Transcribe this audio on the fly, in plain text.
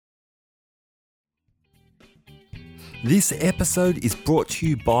This episode is brought to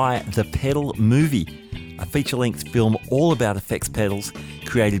you by The Pedal Movie, a feature-length film all about effects pedals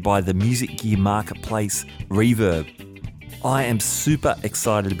created by the music gear marketplace Reverb. I am super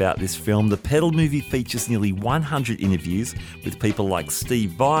excited about this film. The Pedal Movie features nearly 100 interviews with people like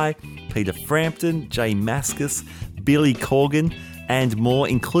Steve Vai, Peter Frampton, Jay Mascis, Billy Corgan, and more,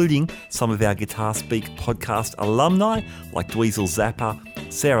 including some of our Guitar Speak podcast alumni like Dweezil Zappa,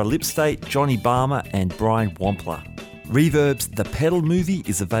 Sarah Lipstate, Johnny Barmer, and Brian Wampler. Reverb's The Pedal Movie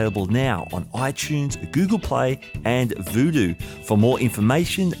is available now on iTunes, Google Play, and Vudu. For more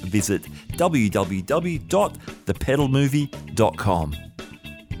information, visit www.thepedalmovie.com.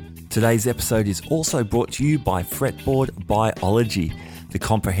 Today's episode is also brought to you by Fretboard Biology, the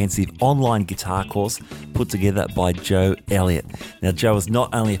comprehensive online guitar course put together by Joe Elliott. Now, Joe is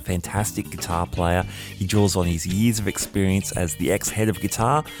not only a fantastic guitar player, he draws on his years of experience as the ex-head of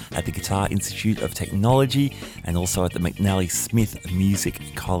guitar at the Guitar Institute of Technology and also at the McNally Smith Music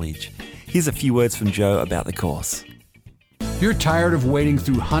College. Here's a few words from Joe about the course. If you're tired of wading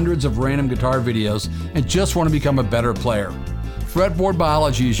through hundreds of random guitar videos and just want to become a better player, Fretboard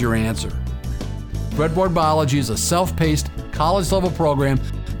Biology is your answer. Fretboard Biology is a self-paced, college-level program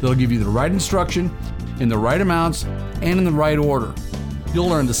that'll give you the right instruction, in the right amounts, and in the right order. You'll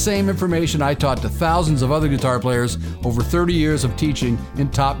learn the same information I taught to thousands of other guitar players over 30 years of teaching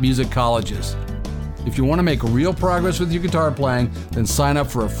in top music colleges. If you want to make real progress with your guitar playing, then sign up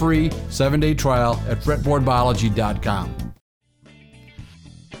for a free 7-day trial at fretboardbiology.com.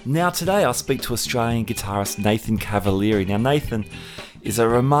 Now today I speak to Australian guitarist Nathan Cavalieri. Now Nathan is a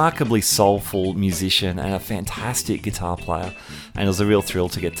remarkably soulful musician and a fantastic guitar player, and it was a real thrill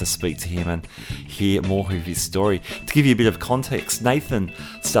to get to speak to him and hear more of his story. To give you a bit of context, Nathan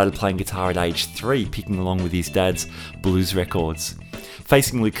started playing guitar at age 3, picking along with his dad's blues records.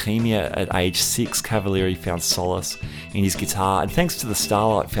 Facing leukemia at age 6, Cavalieri found solace in his guitar, and thanks to the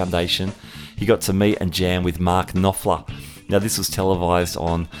Starlight Foundation, he got to meet and jam with Mark Knopfler. Now this was televised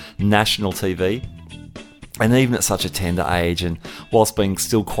on national TV, and even at such a tender age, and whilst being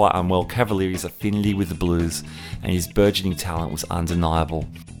still quite unwell, Cavalieri's affinity with the blues and his burgeoning talent was undeniable.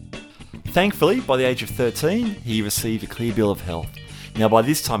 Thankfully, by the age of 13, he received a clear bill of health. Now by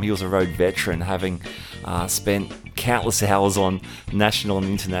this time he was a road veteran, having spent countless hours on national and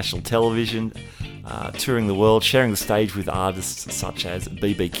international television, touring the world, sharing the stage with artists such as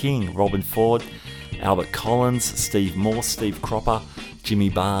B.B. King, Robin Ford, Albert Collins, Steve Morse, Steve Cropper, Jimmy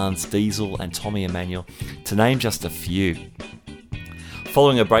Barnes, Diesel, and Tommy Emmanuel, to name just a few.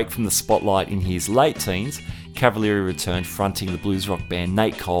 Following a break from the spotlight in his late teens, Cavalieri returned fronting the blues rock band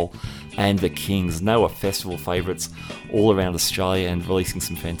Nate Cole and the Kings. They were festival favourites all around Australia and releasing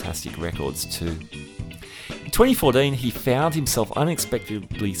some fantastic records too. In 2014, he found himself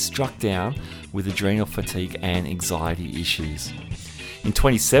unexpectedly struck down with adrenal fatigue and anxiety issues. In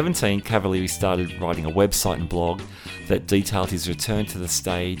 2017, Cavalieri started writing a website and blog that detailed his return to the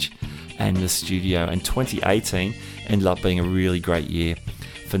stage and the studio, and 2018 ended up being a really great year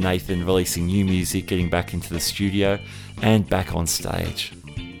for Nathan, releasing new music, getting back into the studio and back on stage.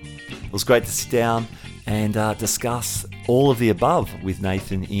 It was great to sit down and discuss all of the above with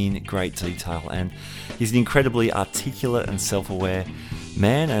Nathan in great detail, and he's an incredibly articulate and self-aware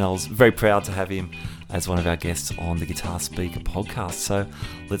man, and I was very proud to have him as one of our guests on the Guitar Speak podcast. So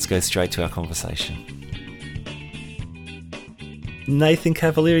let's go straight to our conversation. Nathan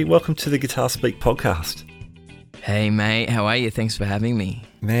Cavalieri, welcome to the Guitar Speak podcast. Hey mate, how are you? Thanks for having me.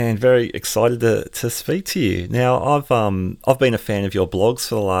 Man, very excited to speak to you. Now, I've been a fan of your blogs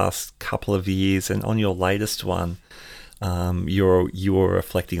for the last couple of years, and on your latest one, you were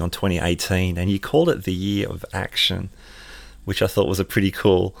reflecting on 2018, and you called it the year of action, which I thought was a pretty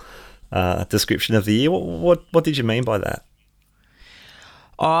cool description of the year. What did you mean by that?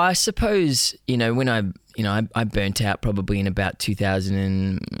 Oh, I suppose, when I burnt out probably in about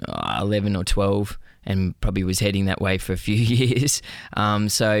 2011 or 12 and probably was heading that way for a few years.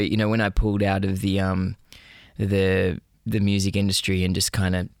 So, when I pulled out of the music industry and just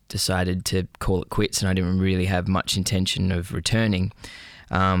kind of decided to call it quits, and I didn't really have much intention of returning,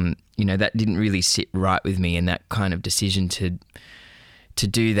 that didn't really sit right with me, and that kind of decision to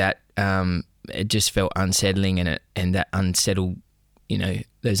do that, it just felt unsettling, and that unsettled,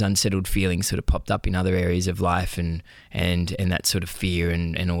 those unsettled feelings sort of popped up in other areas of life, and that sort of fear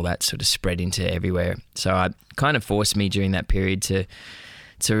and all that sort of spread into everywhere. So it kind of forced me during that period to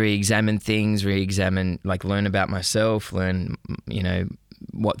re-examine things, learn about myself, learn,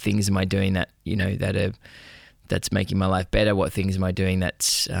 what things am I doing that, that's making my life better, what things am I doing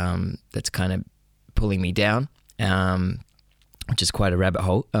that's kind of pulling me down, which is quite a rabbit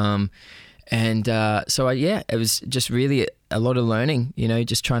hole. And it was just really a lot of learning,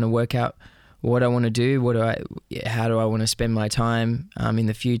 just trying to work out what I want to do, how do I want to spend my time in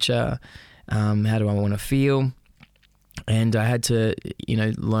the future, how do I want to feel, and I had to,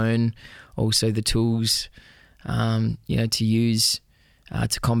 learn also the tools, to use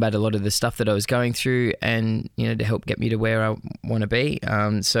to combat a lot of the stuff that I was going through, and to help get me to where I want to be.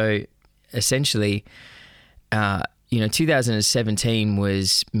 So essentially, 2017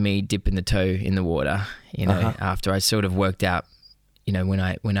 was me dipping the toe in the water. After I sort of worked out, when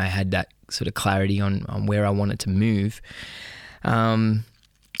I had that sort of clarity on where I wanted to move. It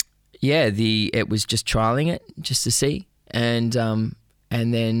was just trialing it just to see, and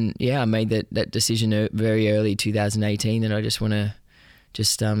then I made that decision very early 2018 that I just want to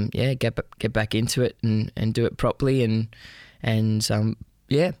get back into it and do it properly, and hence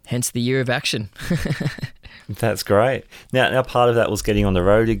the year of action. That's great. Now part of that was getting on the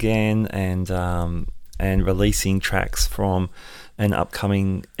road again and releasing tracks from an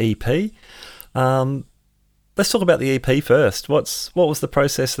upcoming EP. Let's talk about the EP first. What was the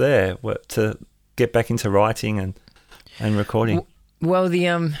process there to get back into writing and recording? Well, the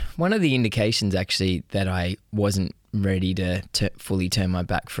one of the indications actually that I wasn't ready to fully turn my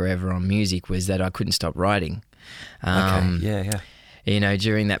back forever on music was that I couldn't stop writing. Yeah.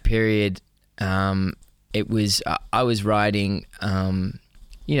 During that period, it was I was writing,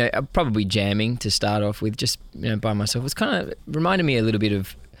 probably jamming to start off with, just by myself. It was kind of reminded me a little bit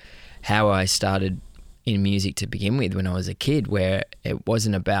of how I started in music to begin with when I was a kid, where it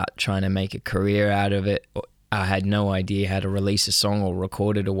wasn't about trying to make a career out of it. I had no idea how to release a song or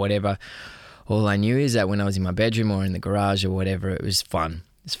record it or whatever. All I knew is that when I was in my bedroom or in the garage or whatever, it was fun.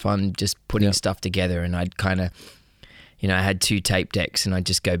 It's fun just putting stuff together, and I'd kind of, I had 2 tape decks, and I'd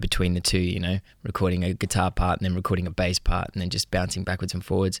just go between the 2, recording a guitar part and then recording a bass part and then just bouncing backwards and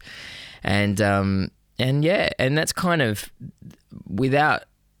forwards. And that's kind of without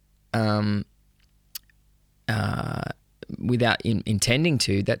intending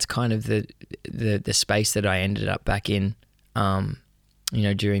to, that's kind of the space that I ended up back in,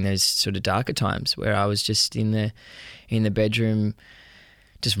 during those sort of darker times where I was just in the bedroom,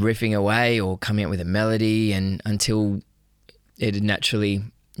 just riffing away or coming up with a melody, and until it'd naturally,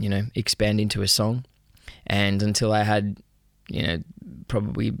 expand into a song, and until I had,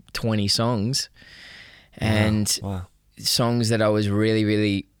 probably 20 songs, and wow. songs that I was really,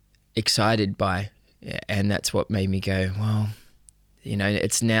 really excited by. And that's what made me go, well,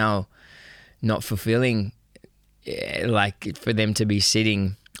 it's now not fulfilling, like for them to be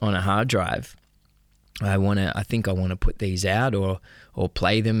sitting on a hard drive. I think I want to put these out or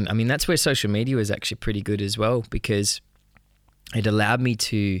play them. I mean, that's where social media was actually pretty good as well, because it allowed me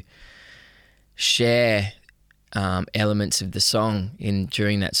to share elements of the song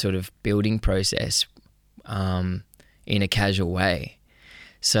during that sort of building process in a casual way.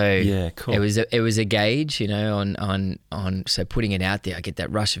 So cool. It was a gauge, on so putting it out there, I get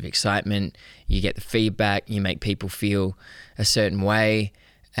that rush of excitement, you get the feedback, you make people feel a certain way,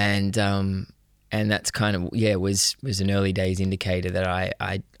 and that's kind of was an early days indicator that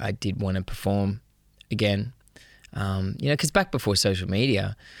I did want to perform again, because back before social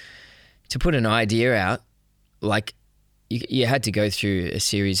media, to put an idea out, like you had to go through a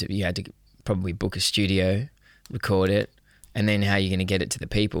series of, you had to probably book a studio, record it. And then how are you going to get it to the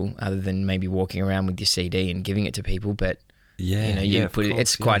people, other than maybe walking around with your CD and giving it to people? But put it.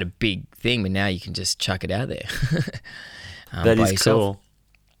 It's quite a big thing, but now you can just chuck it out there. That is yourself.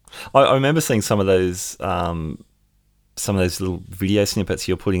 Cool. I remember seeing some of those little video snippets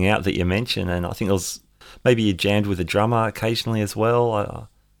you're putting out that you mentioned, and I think it was maybe you jammed with a drummer occasionally as well.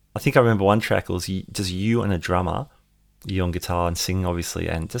 I think I remember one track, it was just you and a drummer, you on guitar and singing, obviously,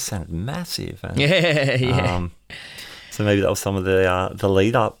 and it just sounded massive. And, so maybe that was some of the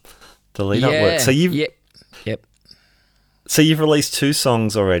lead up work. So So you've released 2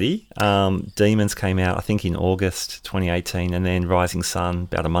 songs already. Demons came out, I think, in August 2018, and then Rising Sun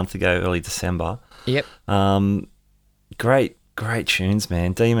about a month ago, early December. Yep. Great tunes,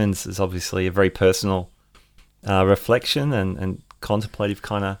 man. Demons is obviously a very personal reflection and contemplative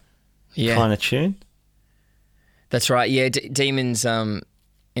kind of tune. That's right. Yeah, Demons.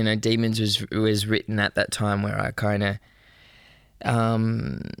 Demons was written at that time where I kind of,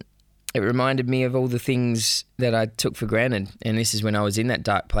 it reminded me of all the things that I took for granted. And this is when I was in that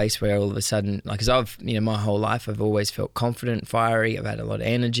dark place where all of a sudden, like, because I've, my whole life, I've always felt confident, fiery. I've had a lot of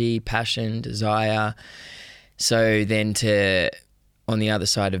energy, passion, desire. So then on the other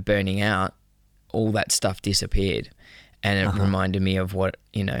side of burning out, all that stuff disappeared. And it reminded me of what,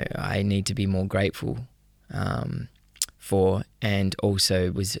 I need to be more grateful for, and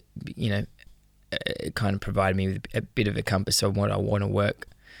also was, it kind of provided me with a bit of a compass on what I want to work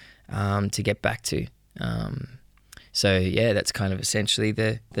to get back to. So yeah, that's kind of essentially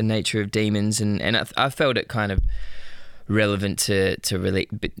the nature of Demons, and I felt it kind of relevant to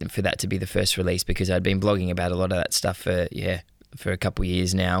for that to be the first release, because I'd been blogging about a lot of that stuff for a couple of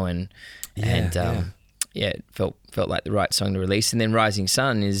years now, and it felt like the right song to release. And then Rising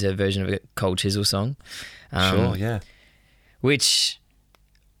Sun is a version of a Cold Chisel song. Which,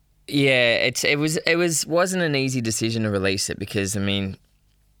 it wasn't an easy decision to release it, because, I mean,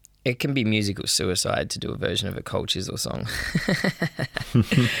 it can be musical suicide to do a version of a Cold Chisel song.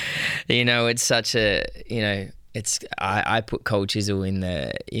 It's such a, I put Cold Chisel in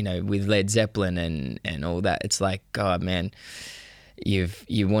the, with Led Zeppelin and all that. It's like, God, man, you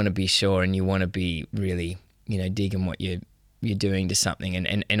want to be sure, and you want to be really, digging what you're doing to something,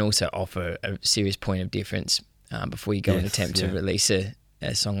 and also offer a serious point of difference before you go and attempt to release a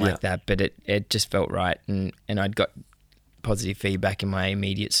song like that. But it just felt right, and I'd got positive feedback in my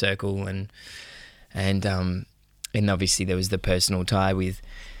immediate circle, and obviously there was the personal tie with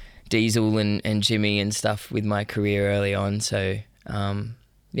Diesel and Jimmy and stuff with my career early on. So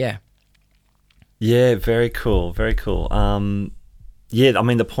very cool, very cool. I mean,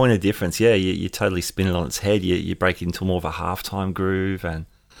 the point of difference, you totally spin it on its head. You break into more of a halftime groove, and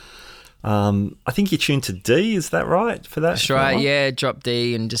I think you tuned to D, is that right, for that? That's right, yeah, dropped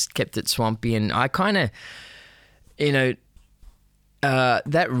D and just kept it swampy. And I kind of,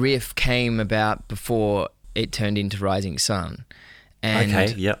 that riff came about before it turned into Rising Sun.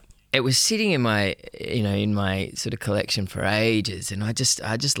 And it was sitting in my, in my sort of collection for ages, and I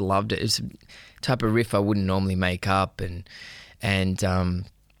just loved it. It was a type of riff I wouldn't normally make up, and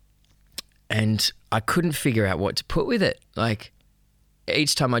I couldn't figure out what to put with it. Like,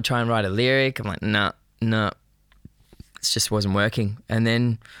 each time I try and write a lyric, I'm like, nah, it just wasn't working. And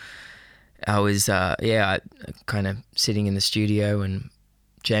then I was, kind of sitting in the studio and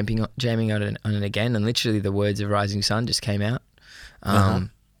jamming on it again, and literally the words of Rising Sun just came out. And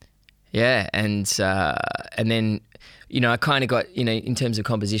then, I kind of got, in terms of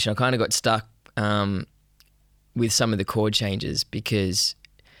composition, I kind of got stuck with some of the chord changes, because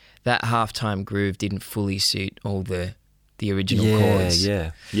that halftime groove didn't fully suit all the original chords.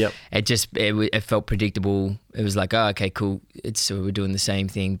 It felt predictable. It was like, oh, okay, cool. So we're doing the same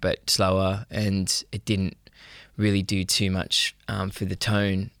thing but slower, and it didn't really do too much for the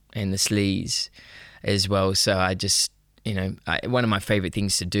tone and the sleaze as well. So I just, one of my favorite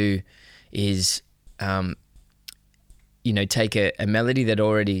things to do is, take a melody that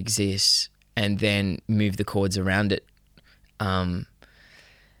already exists and then move the chords around it. Go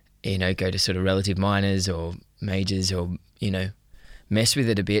to sort of relative minors or majors, or mess with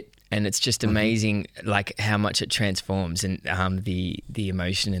it a bit, and it's just amazing, like how much it transforms, and the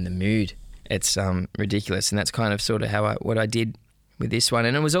emotion and the mood. It's ridiculous, and that's kind of sort of what I did with this one.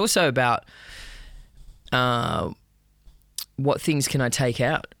 And it was also about what things can I take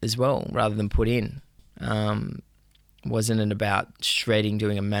out as well, rather than put in. Wasn't it about shredding,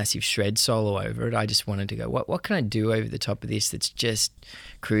 doing a massive shred solo over it? I just wanted to go, what can I do over the top of this that's just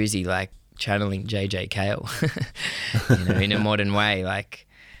cruisy, like channeling JJ Cale, in a modern way. Like,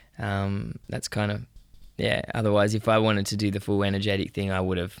 that's kind of, otherwise if I wanted to do the full energetic thing, I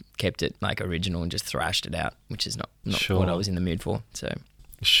would have kept it like original and just thrashed it out, which is not what I was in the mood for. So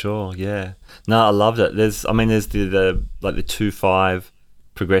sure, yeah. No, I loved it. There's the like the 2/5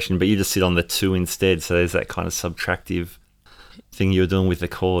 progression, but you just sit on the 2 instead, so there's that kind of subtractive thing you're doing with the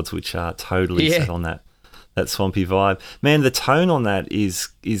chords, which are totally set on that swampy vibe. Man, the tone on that is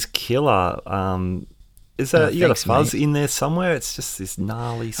killer. Is that you got a fuzz in there somewhere? It's just this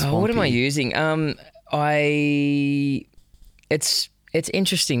gnarly swampy. Oh, what am I using? It's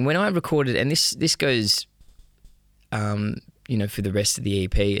interesting when I recorded, and this goes, for the rest of the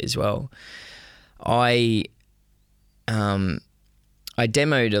EP as well. I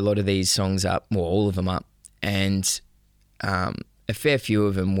demoed a lot of these songs up, well, all of them up, and a fair few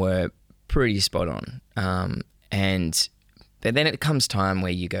of them were pretty spot on. But then it comes time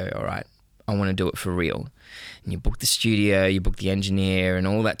where you go, all right, I want to do it for real. And you book the studio, you book the engineer and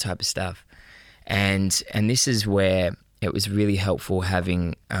all that type of stuff. And this is where it was really helpful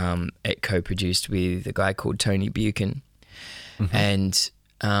having it co-produced with a guy called Tony Buchan. Mm-hmm. And,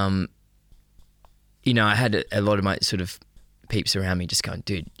 I had a lot of my sort of peeps around me just going,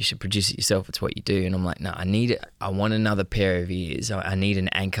 dude, you should produce it yourself. It's what you do. And I'm like, no, I need it. I want another pair of ears. I need an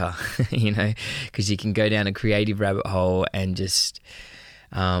anchor, because you can go down a creative rabbit hole and just,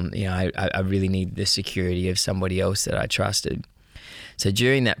 I really need the security of somebody else that I trusted. So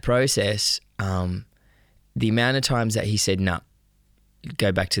during that process, the amount of times that he said, "No,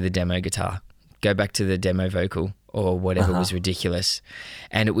 go back to the demo guitar, go back to the demo vocal," or whatever was ridiculous.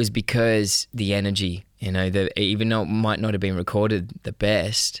 And it was because the energy, even though it might not have been recorded the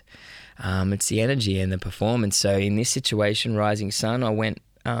best, it's the energy and the performance. So in this situation, Rising Sun,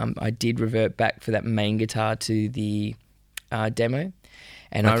 I did revert back for that main guitar to the demo,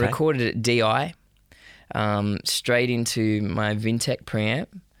 and I recorded it DI, straight into my Vintech preamp.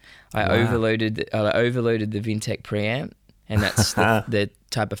 I overloaded the Vintech preamp, and that's the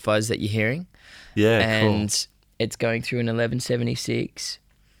type of fuzz that you're hearing. Yeah, and cool. It's going through an 1176,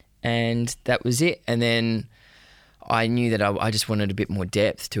 and that was it. And then I knew that I just wanted a bit more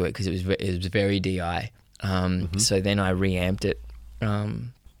depth to it because it was very DI. So then I reamped it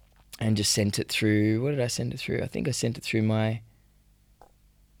and just sent it through. What did I send it through? I think I sent it through my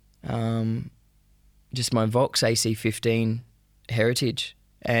just my Vox AC15 Heritage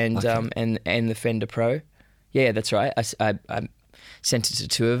and the Fender Pro. Yeah, that's right. I sent it to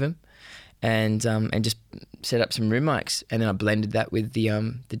two of them. And just set up some room mics, and then I blended that with the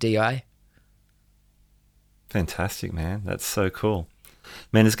DI. Fantastic, man. That's so cool.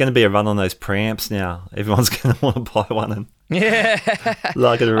 Man, there's going to be a run on those preamps now. Everyone's going to want to buy one and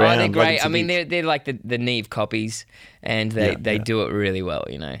lug it around. Oh, they're great. I mean, they're like the Neve copies, and they do it really well,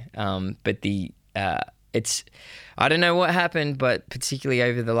 But it's I don't know what happened, but particularly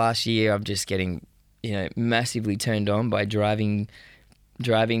over the last year, I'm just getting massively turned on by driving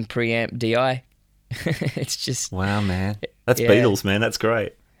preamp DI. It's just wow, man. That's Beatles, man. That's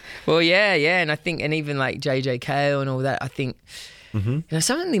great. Well, yeah, and I think, and even like JJ Cale and all that, I think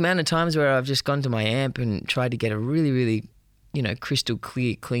some of the amount of times where I've just gone to my amp and tried to get a really, really crystal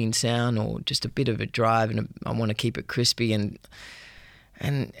clear, clean sound, or just a bit of a drive, and I want to keep it crispy, and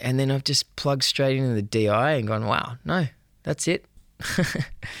then I've just plugged straight into the DI and gone, wow, no, that's it.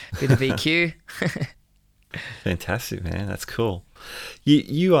 Bit of EQ. Fantastic, man. That's cool.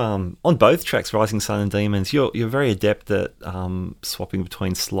 You on both tracks, Rising Sun and Demons, you're very adept at swapping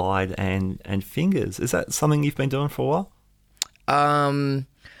between slide and fingers. Is that something you've been doing for a while?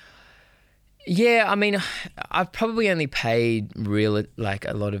 Yeah, I mean, I've probably only paid a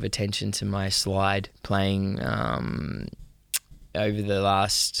lot of attention to my slide playing over the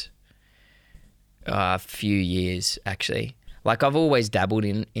last few years, actually. Like, I've always dabbled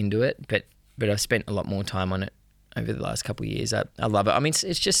into it, but I've spent a lot more time on it over the last couple of years. I love it. I mean,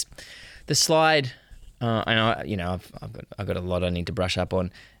 it's just the slide. I've got a lot I need to brush up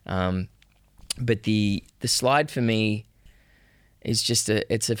on, but the slide for me is just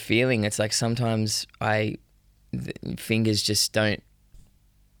it's a feeling. It's like sometimes the fingers just don't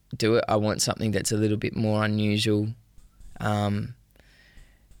do it. I want something that's a little bit more unusual, one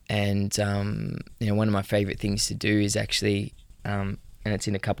of my favorite things to do is actually, and it's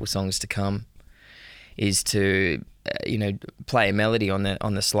in a couple of songs to come, is to play a melody on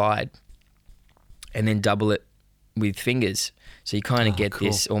the slide and then double it with fingers, so you kind of get cool.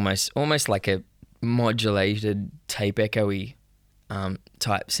 This almost like a modulated tape echoey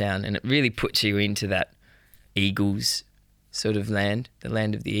type sound, and it really puts you into that Eagles sort of land, the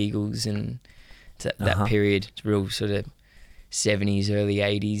land of the Eagles, and that period. It's real sort of 70s, early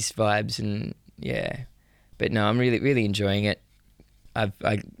 80s vibes, and yeah. But no, I'm really, really enjoying it.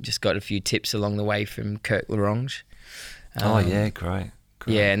 I just got a few tips along the way from Kirk Larange. Great.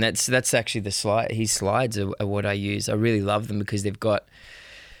 Yeah, and that's actually the slide. His slides are what I use. I really love them because they've got,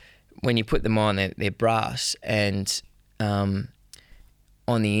 when you put them on, they're brass, and on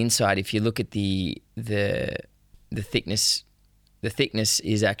the inside, if you look at the thickness, the thickness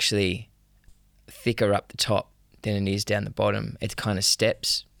is actually thicker up the top than it is down the bottom. It kind of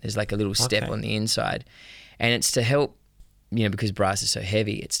steps. There's like a little step on the inside, and it's to help, because brass is so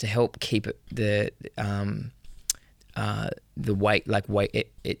heavy, it's to help keep it the weight,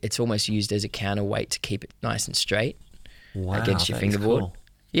 it's almost used as a counterweight to keep it nice and straight against your fingerboard. Cool.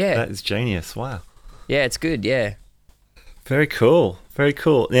 Yeah, that is genius. Wow. Yeah, it's good. Yeah. Very cool. Very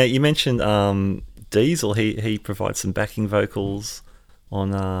cool. Now, you mentioned Diesel. He provides some backing vocals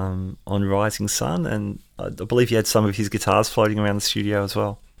on Rising Sun, and I believe you had some of his guitars floating around the studio as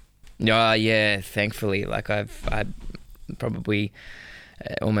well. Yeah, thankfully. Like I probably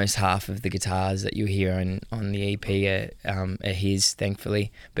almost half of the guitars that you hear on the EP are his,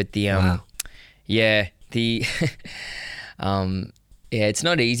 thankfully. But it's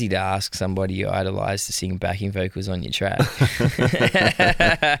not easy to ask somebody you idolise to sing backing vocals on your track.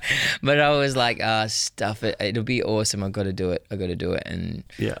 But I was like, stuff it. It'll be awesome. I've got to do it. And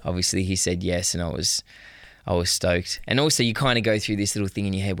obviously he said yes, and I I was stoked. And also you kind of go through this little thing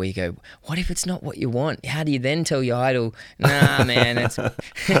in your head where you go, what if it's not what you want? How do you then tell your idol, nah, man, it's...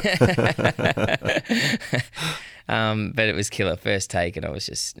 but it was killer, first take, and it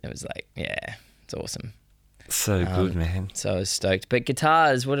was like, yeah, it's awesome. So good, man. So I was stoked. But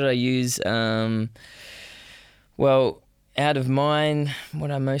guitars, what did I use? Well, out of mine,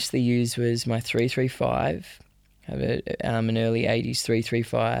 what I mostly used was my 335. I have an early 80s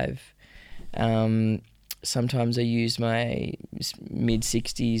 335. Sometimes I used my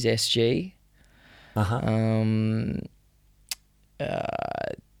mid-60s SG.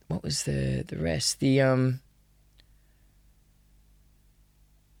 What was the rest?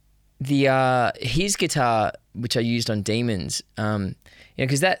 His guitar, which I used on Demons,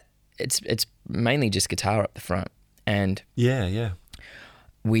 because it's mainly just guitar up the front, and yeah,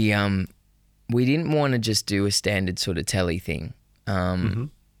 we didn't want to just do a standard sort of telly thing. We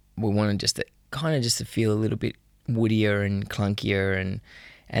wanted just to feel a little bit woodier and clunkier,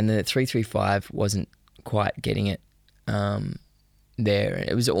 and the 335 wasn't quite getting it there.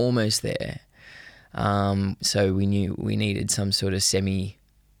 It was almost there, so we knew we needed some sort of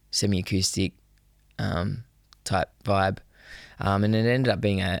semi-acoustic type vibe, and it ended up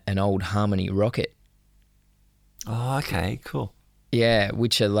being an old Harmony Rocket. Oh, okay, cool. Yeah,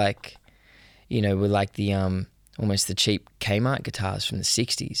 which are like, were like the almost the cheap Kmart guitars from the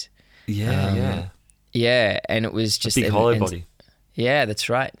 60s. Yeah. Yeah, and it was just a big hollow body. Yeah, that's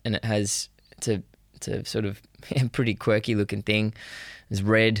right. And it has it's a sort of pretty quirky looking thing. It's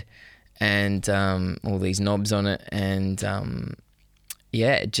red and all these knobs on it, and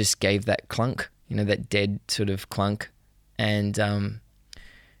it just gave that clunk, that dead sort of clunk, and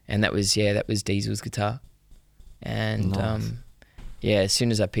that was Diesel's guitar, and nice. As soon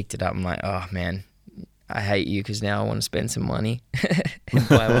as I picked it up, I'm like, oh man, I hate you, because now I want to spend some money and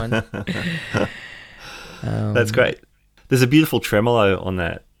buy one. That's great. There's a beautiful tremolo on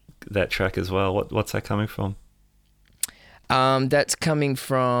that track as well. What's that coming from? That's coming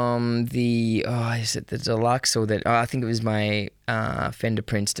from is it the Deluxe or that? I think it was my Fender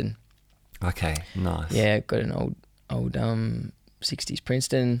Princeton. Okay, nice. Yeah, got an old 60s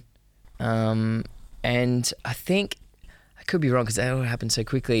Princeton, and I think, I could be wrong because that all happened so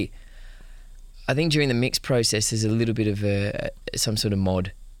quickly. I think during the mix process, there's a little bit of some sort of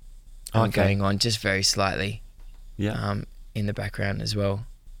mod going on, just very slightly. Yeah. In the background as well.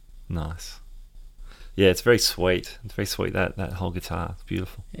 Nice. Yeah, it's very sweet. It's very sweet, that whole guitar. It's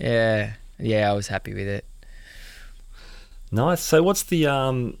beautiful. Yeah, I was happy with it. Nice. So what's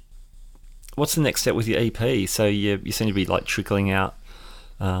the next step with your EP? So you seem to be like trickling out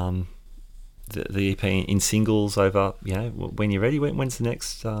the EP in singles over, when you're ready. When's the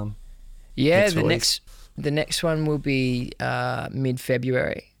next the next one will be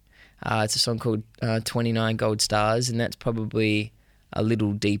mid-February. It's a song called 29 Gold Stars, and that's probably a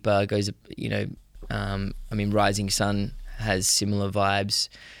little deeper, goes, Rising Sun has similar vibes.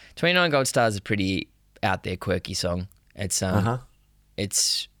 29 Gold Stars is a pretty out there, quirky song. It's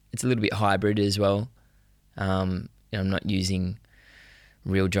it's a little bit hybrid as well. I'm not using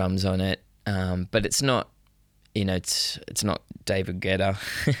real drums on it, but it's not, it's not David Guetta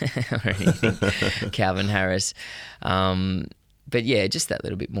or anything, Calvin Harris. But yeah, just that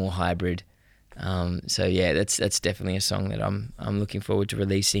little bit more hybrid. So yeah, that's definitely a song that I'm looking forward to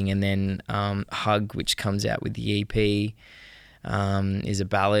releasing. And then Hug, which comes out with the EP, is a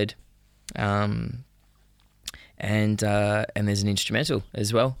ballad, and there's an instrumental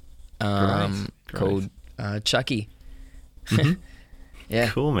as well, called Chucky. Mm-hmm. Yeah,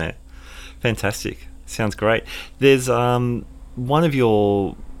 cool, man. Fantastic. Sounds great. There's one of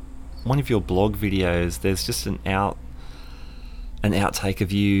your blog videos. There's just an outtake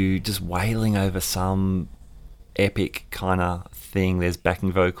of you just wailing over some epic kind of thing. There's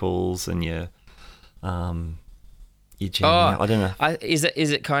backing vocals and you're jamming out. I don't know. Is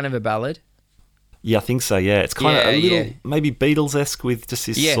it kind of a ballad? Yeah, I think so. Yeah, it's kind of a little maybe Beatles-esque with just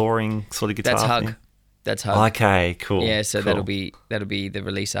this soaring sort of guitar. That's Hug. thing. That's Hug. Okay, cool. Yeah, so cool. that'll be the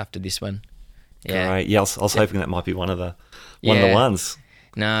release after this one. Yeah. Great. Yeah, I was hoping that might be one of the ones.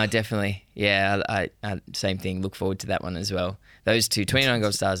 No, definitely. Yeah, I same thing. Look forward to that one as well. Those two, 29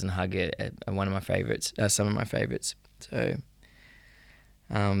 Gold Stars and Hug, are one of my favorites. Some of my favorites. So,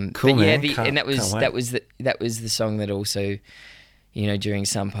 cool, man. And that was the song that also, during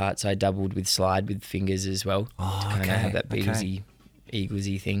some parts I doubled with slide with fingers as well to kind of have that Beatlesy,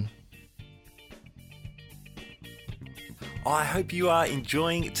 Eaglesy thing. I hope you are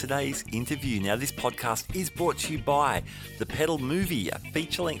enjoying today's interview. Now, this podcast is brought to you by The Pedal Movie, a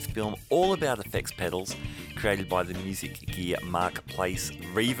feature-length film all about effects pedals created by the music gear marketplace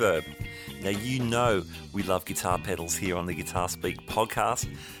Reverb. Now, you know we love guitar pedals here on the Guitar Speak podcast,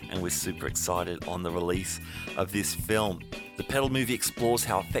 and we're super excited on the release of this film. The Pedal movie explores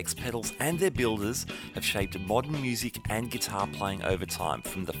how effects pedals and their builders have shaped modern music and guitar playing over time,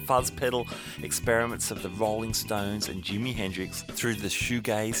 from the fuzz pedal experiments of the Rolling Stones and Jimi Hendrix through the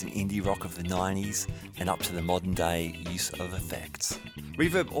shoegaze and indie rock of the 90s and up to the modern day use of effects.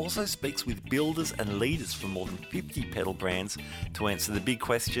 Reverb also speaks with builders and leaders from more than 50 pedal brands to answer the big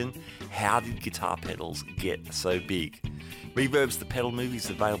question, how did guitar pedals get so big? Reverb's The Pedal Movie is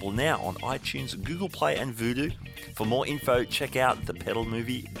available now on iTunes, Google Play and Vudu. For more info, check out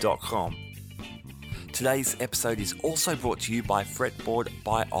thepedalmovie.com. Today's episode is also brought to you by Fretboard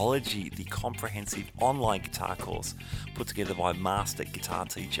Biology, the comprehensive online guitar course put together by master guitar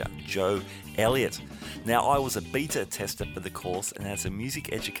teacher Joe Elliott. Now, I was a beta tester for the course, and as a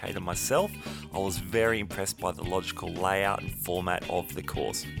music educator myself, I was very impressed by the logical layout and format of the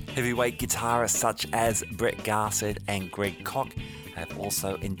course. Heavyweight guitarists such as Brett Garsed and Greg Koch have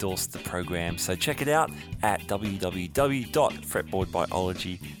also endorsed the program, so check it out at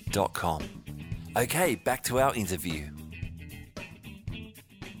www.fretboardbiology.com. Okay, back to our interview.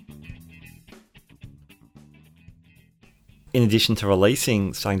 In addition to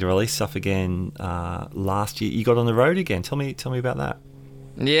starting to release stuff again last year, you got on the road again. Tell me about that.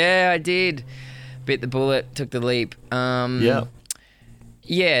 Yeah, I did. Bit the bullet, took the leap.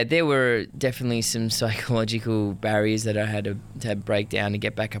 Yeah, there were definitely some psychological barriers that I had to break down to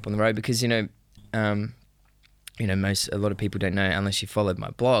get back up on the road because, a lot of people don't know unless you followed my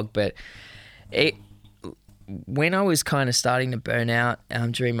blog, but when I was kind of starting to burn out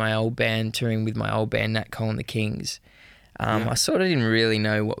during my old band, touring with my old band, Nat Cole and the Kings, I sort of didn't really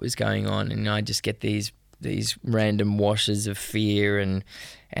know what was going on, and I just get these random washes of fear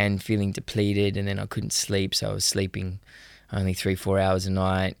and feeling depleted, and then I couldn't sleep, so I was sleeping only 3-4 hours a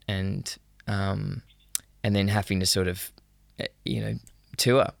night, and then having to sort of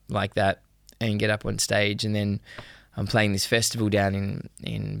tour like that and get up on stage, and then I'm playing this festival down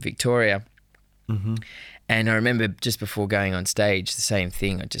in Victoria. Mm-hmm. And I remember just before going on stage, the same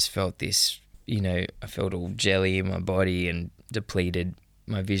thing. I just felt this, I felt all jelly in my body and depleted.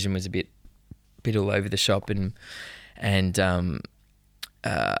 My vision was a bit all over the shop, but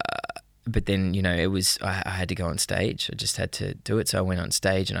then it was I had to go on stage. I just had to do it. So I went on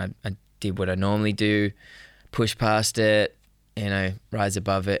stage and I did what I normally do, push past it, rise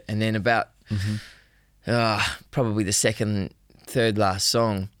above it, and then about probably the third last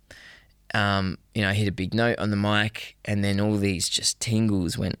song. I hit a big note on the mic, and then all these just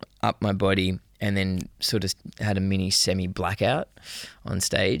tingles went up my body, and then sort of had a mini semi-blackout on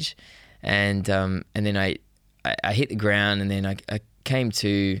stage, and then I hit the ground, and then I came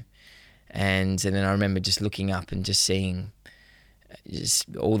to, and then I remember just looking up and just seeing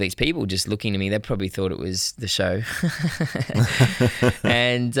just all these people just looking at me. They probably thought it was the show,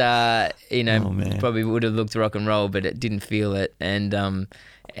 and probably would have looked rock and roll, but it didn't feel it, and then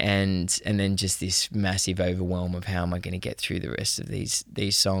just this massive overwhelm of how am I going to get through the rest of these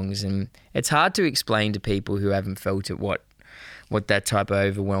songs. And it's hard to explain to people who haven't felt it what that type of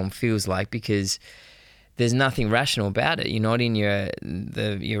overwhelm feels like, because there's nothing rational about it. You're not in your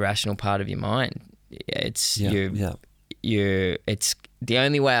rational part of your mind. It's it's the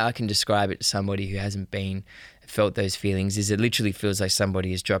only way I can describe it to somebody who hasn't felt those feelings is it literally feels like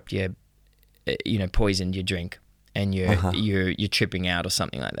somebody has dropped poisoned your drink, and you're tripping out or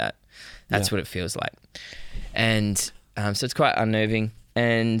something like that. That's what it feels like. And so it's quite unnerving.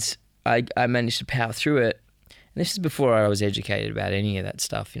 And I managed to power through it. And this is before I was educated about any of that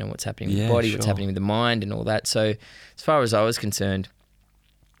stuff, what's happening with the body, what's happening with the mind and all that. So as far as I was concerned,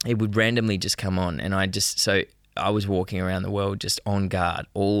 it would randomly just come on. And I was walking around the world just on guard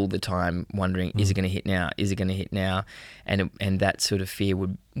all the time, wondering, is it going to hit now? Is it going to hit now? And that sort of fear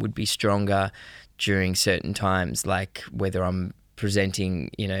would be stronger during certain times, like whether I'm presenting,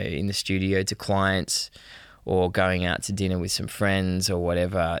 in the studio to clients or going out to dinner with some friends or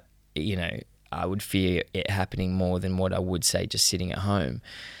whatever, I would fear it happening more than what I would say just sitting at home.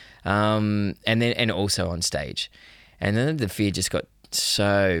 And also on stage. And then the fear just got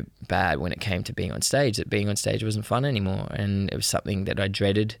so bad when it came to being on stage that being on stage wasn't fun anymore. And it was something that I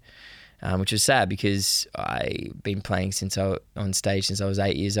dreaded, which was sad because I've been playing on stage since I was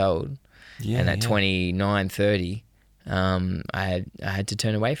 8 years old. And at 29, 30, I had to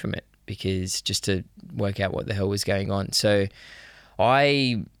turn away from it because just to work out what the hell was going on. So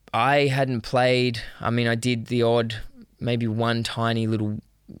I hadn't played. I mean, I did the odd, maybe one tiny little,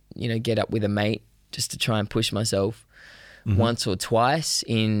 get up with a mate just to try and push myself once or twice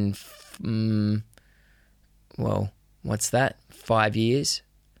in well, what's that? 5 years.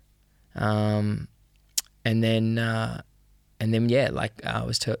 And then, yeah, like I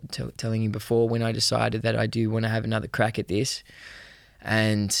was telling you before, when I decided that I do want to have another crack at this,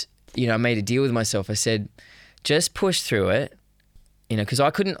 and, you know, I made a deal with myself. I said, just push through it, you know, because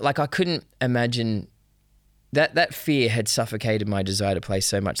I couldn't imagine that fear had suffocated my desire to play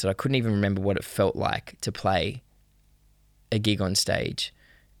so much that I couldn't even remember what it felt like to play a gig on stage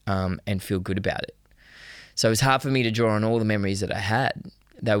and feel good about it. So it was hard for me to draw on all the memories that I had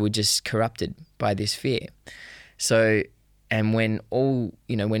that were just corrupted by this fear. So, and when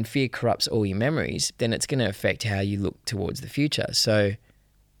fear corrupts all your memories, then it's going to affect how you look towards the future. So,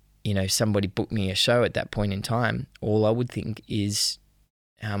 you know, somebody booked me a show at that point in time, all I would think is,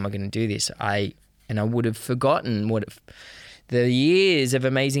 how am I going to do this? I would have forgotten the years of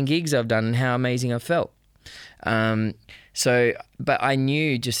amazing gigs I've done and how amazing I felt. But I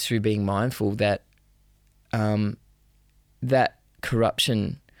knew just through being mindful that that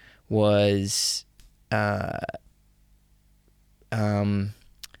corruption was, how can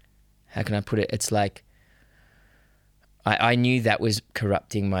I put it? It's like, I knew that was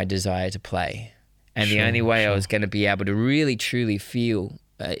corrupting my desire to play. And the only way I was going to be able to really, truly feel,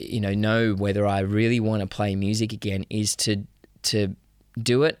 know whether I really want to play music again is to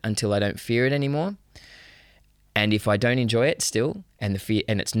do it until I don't fear it anymore. And if I don't enjoy it still, and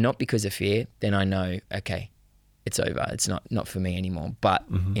it's not because of fear, then I know, okay, it's over. It's not for me anymore. But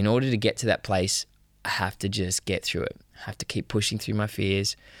in order to get to that place, I have to just get through it. I have to keep pushing through my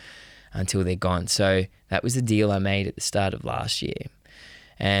fears until they're gone. So that was the deal I made at the start of last year.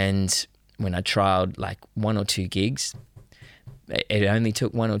 And when I trialed like 1 or 2 gigs, it only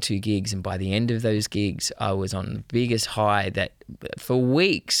took 1 or 2 gigs. And by the end of those gigs, I was on the biggest high that for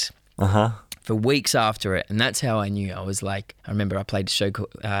weeks. For weeks after it. And that's how I knew. I was like, I remember I played a show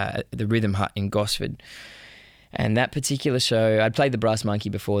called the Rhythm Hut in Gosford. And that particular show, I'd played the Brass Monkey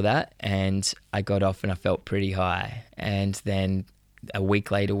before that, and I got off and I felt pretty high. And then a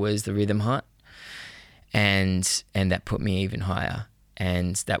week later was the Rhythm Hut, and that put me even higher.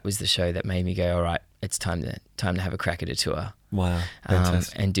 And that was the show that made me go, all right, it's time to have a crack at a tour. Wow,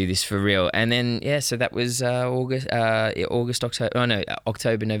 fantastic. And do this for real. And then, yeah, so that was October,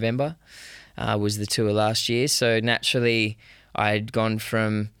 November was the tour last year. So naturally, I'd gone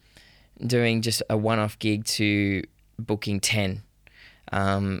from doing just a one-off gig to booking 10,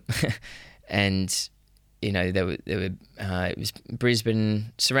 and you know there were it was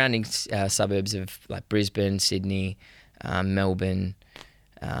Brisbane, surrounding suburbs of like Brisbane, Sydney, Melbourne,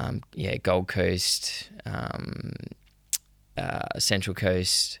 Gold Coast, Central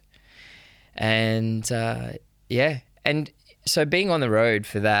Coast, and and so being on the road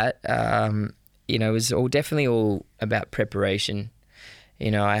for that, it was definitely all about preparation. You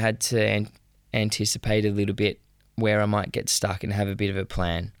know, I had to anticipate a little bit where I might get stuck and have a bit of a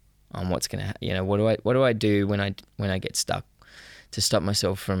plan on what's going to, what do I do when I get stuck, to stop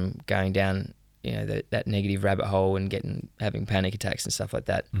myself from going down, that negative rabbit hole and having panic attacks and stuff like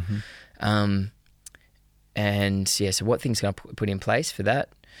that. So what things can I put in place for that,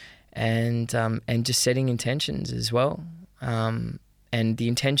 and just setting intentions as well. And the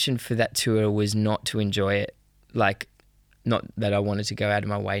intention for that tour was not to enjoy it, like, not that I wanted to go out of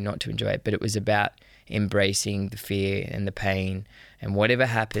my way not to enjoy it, but it was about embracing the fear and the pain and whatever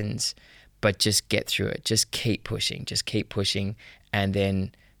happens, but just get through it. Just keep pushing. And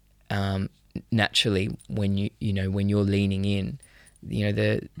then naturally, when you're leaning in,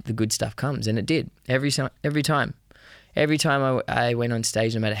 the good stuff comes, and it did every time. Every time I went on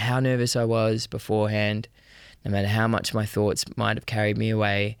stage, no matter how nervous I was beforehand, no matter how much my thoughts might have carried me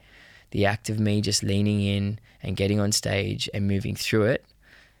away, the act of me just leaning in and getting on stage and moving through it,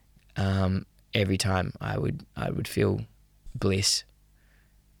 every time I would feel bliss.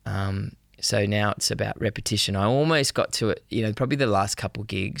 So now it's about repetition. I almost got to it, probably the last couple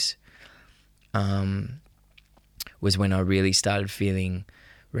gigs was when I really started feeling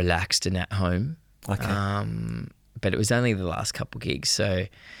relaxed and at home. Okay. But it was only the last couple gigs. So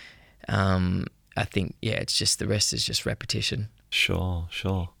I think, it's just the rest is just repetition. Sure.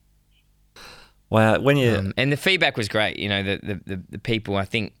 Wow, when you and the feedback was great. The people. I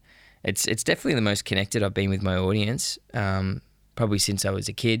think it's definitely the most connected I've been with my audience, probably since I was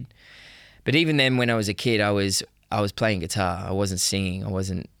a kid. But even then, when I was a kid, I was playing guitar. I wasn't singing. I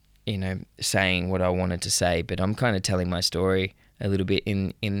wasn't saying what I wanted to say. But I'm kind of telling my story a little bit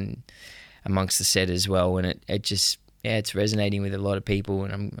in amongst the set as well. And it just it's resonating with a lot of people,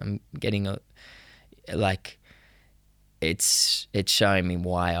 and I'm getting it's showing me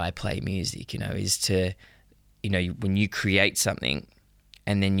why I play music, is to, when you create something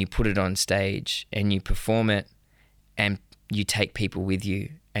and then you put it on stage and you perform it, and you take people with you,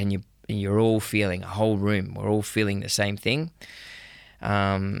 and you're all feeling, a whole room, we're all feeling the same thing.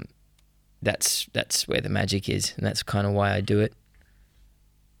 That's where the magic is, and that's kind of why I do it.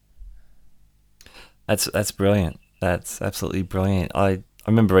 That's brilliant. That's absolutely brilliant. I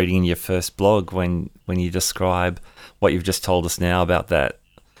remember reading in your first blog when you describe what you've just told us now about that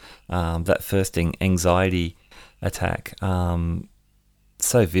first anxiety attack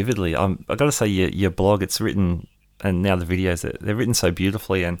so vividly. I've got to say your blog, it's written, and now the videos, they're written so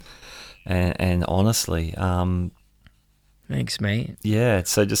beautifully and honestly. Thanks, mate. Yeah,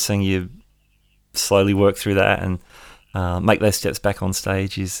 so just seeing you slowly work through that and make those steps back on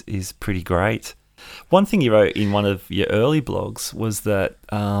stage is pretty great. One thing you wrote in one of your early blogs was that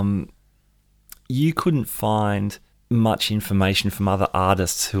you couldn't find much information from other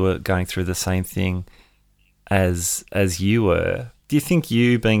artists who are going through the same thing as you were. Do you think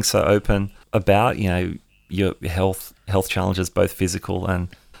you being so open about, your health challenges, both physical and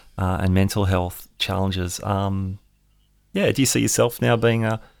mental health challenges, do you see yourself now being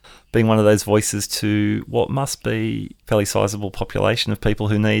one of those voices to what must be a fairly sizable population of people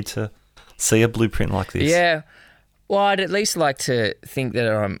who need to see a blueprint like this? Yeah. Well, I'd at least like to think that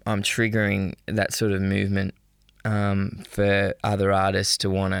I'm triggering that sort of movement for other artists to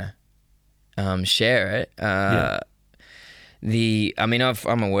want to share it. I'm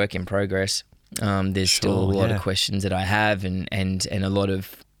a work in progress. There's still a lot of questions that I have, and a lot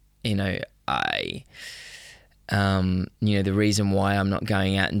of, the reason why I'm not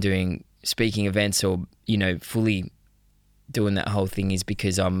going out and doing speaking events or, fully doing that whole thing is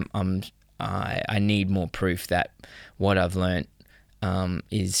because I need more proof that what I've learnt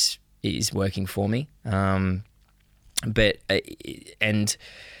is working for me. I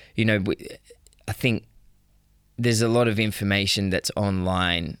think there's a lot of information that's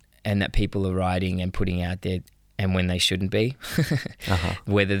online and that people are writing and putting out there, and when they shouldn't be,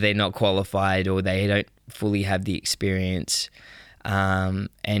 whether they're not qualified or they don't fully have the experience.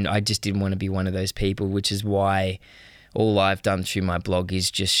 And I just didn't want to be one of those people, which is why all I've done through my blog is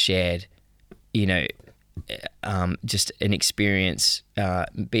just shared, just an experience,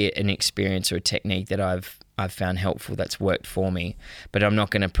 be it an experience or a technique that I've found helpful that's worked for me. But I'm not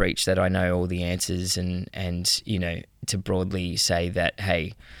going to preach that I know all the answers and to broadly say that,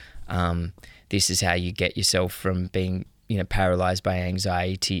 hey, this is how you get yourself from being, paralyzed by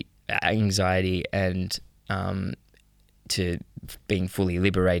anxiety and to being fully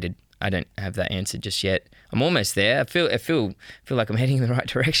liberated. I don't have that answer just yet. I'm almost there. I feel like I'm heading in the right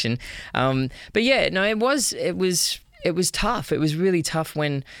direction. But yeah, no, it was tough. It was really tough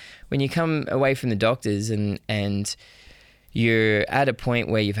when you come away from the doctors and you're at a point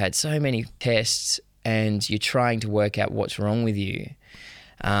where you've had so many tests and you're trying to work out what's wrong with you.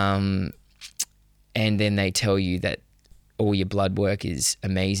 And then they tell you that all your blood work is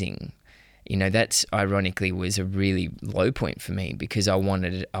amazing. That's ironically was a really low point for me because I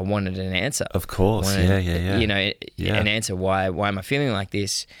wanted an answer. Of course, yeah. An answer. Why am I feeling like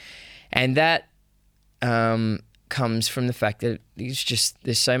this? And that comes from the fact that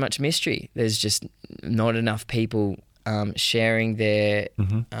there's so much mystery. There's just not enough people sharing their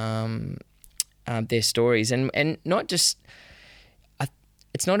stories, and not just.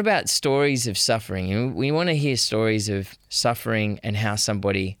 It's not about stories of suffering. We want to hear stories of suffering and how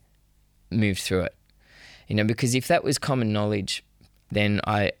somebody moved through it. Because if that was common knowledge, then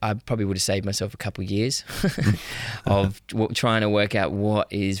I probably would have saved myself a couple of years of trying to work out what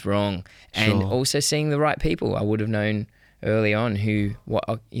is wrong, and also seeing the right people. I would have known early on who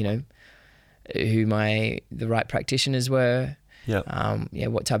the right practitioners were.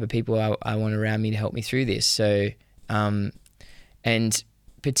 What type of people I want around me to help me through this. So, and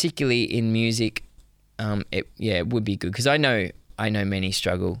particularly in music, it would be good because I know many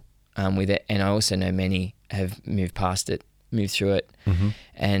struggle with it, and I also know many have moved past it, moved through it,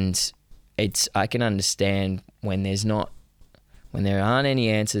 and I can understand when there aren't any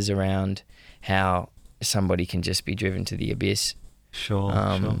answers around how somebody can just be driven to the abyss. Sure.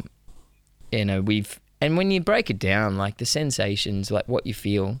 And when you break it down, like the sensations, like what you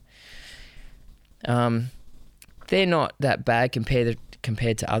feel, they're not that bad compared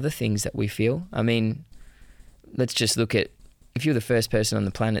to other things that we feel. I mean, let's just look at, if you're the first person on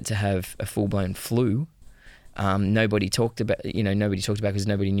the planet to have a full-blown flu, nobody talked about because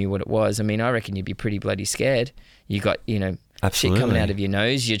nobody knew what it was. I mean, I reckon you'd be pretty bloody scared. You got, Absolutely. Shit coming out of your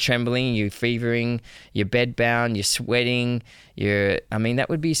nose, you're trembling, you're fevering, you're bedbound, you're sweating, that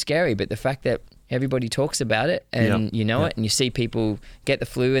would be scary. But the fact that everybody talks about it and it, and you see people get the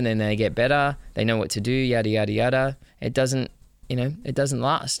flu and then they get better, they know what to do, yada, yada, yada. It doesn't it doesn't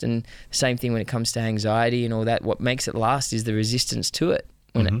last. And the same thing when it comes to anxiety and all that. What makes it last is the resistance to it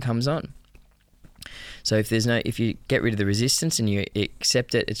when it comes on. So if you get rid of the resistance and you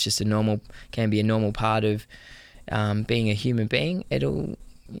accept it, it's just can be a normal part of being a human being.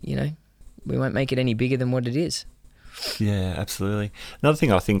 We won't make it any bigger than what it is. Yeah, absolutely. Another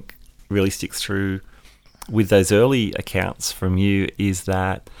thing I think really sticks through with those early accounts from you is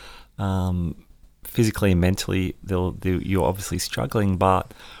that physically and mentally you're obviously struggling,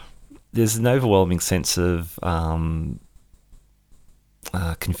 but there's an overwhelming sense of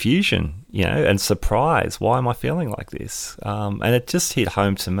confusion, and surprise. Why am I feeling like this? And it just hit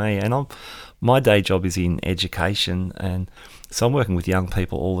home to me. And my day job is in education, and so I'm working with young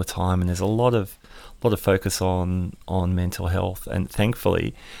people all the time. And there's a lot of focus on mental health. And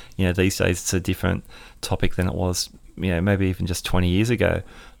thankfully, these days it's a different topic than it was, maybe even just 20 years ago.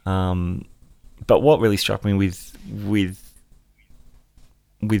 But what really struck me with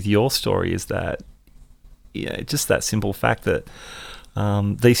your story is that, just that simple fact that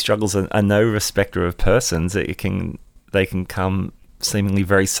these struggles are no respecter of persons. They can come seemingly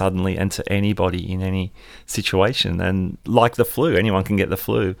very suddenly and to anybody in any situation. And like the flu, anyone can get the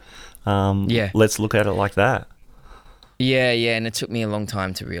flu. Let's look at it like that. Yeah, and it took me a long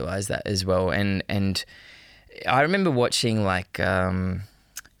time to realise that as well. And I remember watching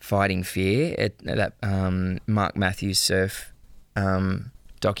Fighting Fear, that Mark Matthews surf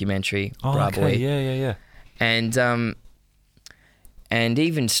documentary. Oh, okay, yeah. And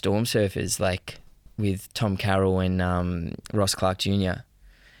even Storm Surfers, with Tom Carroll and Ross Clark Jr.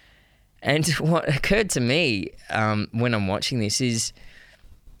 And what occurred to me when I'm watching this is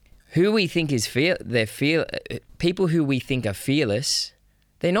who we think is people who we think are fearless,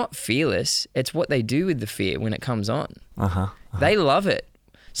 they're not fearless. It's what they do with the fear when it comes on. They love it.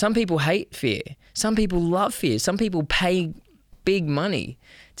 Some people hate fear. Some people love fear. Some people pay big money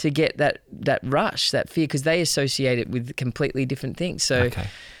to get that rush, that fear, because they associate it with completely different things. So,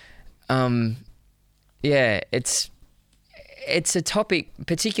 it's a topic,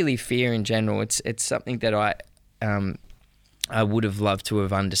 particularly fear in general. It's something that I would have loved to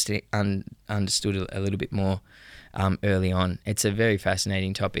have understood a little bit more early on. It's a very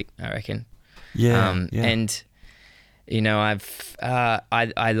fascinating topic, I reckon. And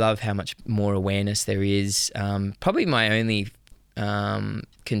I love how much more awareness there is. Probably my only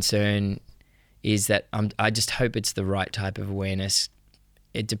concern is that I just hope it's the right type of awareness.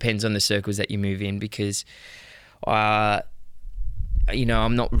 It depends on the circles that you move in, because I'm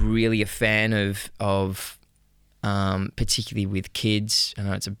not really a fan of particularly with kids. I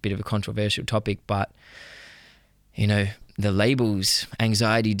know it's a bit of a controversial topic, but the labels,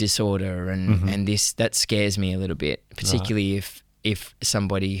 anxiety disorder and this, that scares me a little bit, particularly if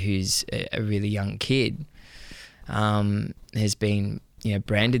somebody who's a really young kid has been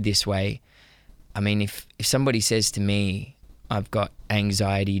branded this way. I mean, if somebody says to me, I've got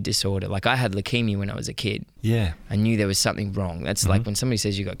anxiety disorder, like I had leukemia when I was a kid. Yeah. I knew there was something wrong. That's like when somebody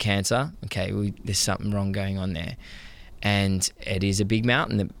says you got cancer, okay, well, there's something wrong going on there. And it is a big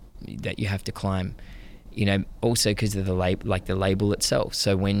mountain that you have to climb, also because of the label itself.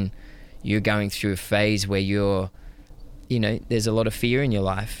 So when you're going through a phase where there's a lot of fear in your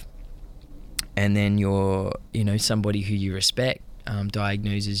life, and then somebody who you respect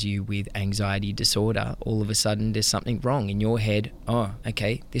diagnoses you with anxiety disorder, all of a sudden there's something wrong in your head. Oh,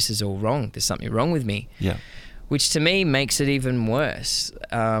 okay, this is all wrong. There's something wrong with me. Yeah. Which to me makes it even worse.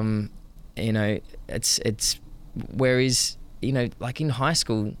 It's whereas, like in high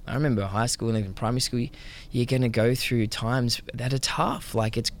school, I remember high school and even primary school, you're going to go through times that are tough.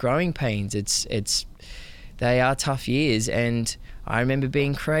 Like it's growing pains. They are tough years. And I remember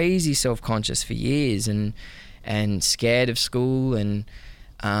being crazy self-conscious for years and scared of school and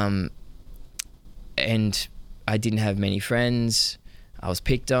I didn't have many friends. I was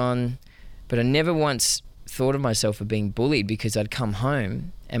picked on, but I never once thought of myself as being bullied, because I'd come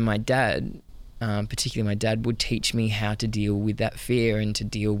home and my dad, particularly my dad, would teach me how to deal with that fear and to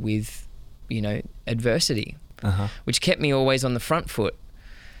deal with, adversity, which kept me always on the front foot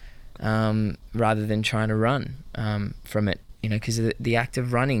rather than trying to run from it. Because the act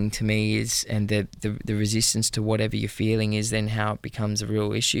of running to me is, and the resistance to whatever you're feeling is then how it becomes a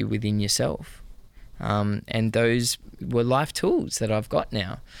real issue within yourself. And those were life tools that I've got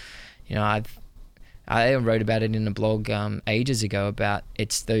now. I wrote about it in a blog ages ago about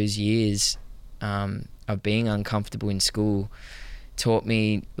it's those years of being uncomfortable in school taught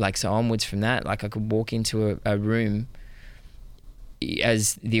me, so onwards from that, I could walk into a room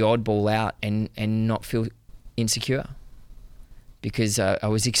as the oddball out and not feel insecure. because I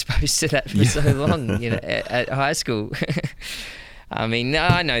was exposed to that for so long, at high school. I mean,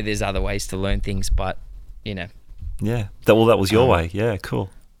 I know there's other ways to learn things, but, Yeah. That was your way. Yeah, cool.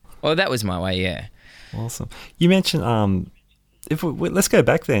 Well, that was my way, yeah. Awesome. You mentioned, let's go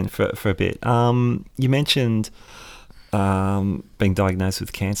back then for a bit. You mentioned being diagnosed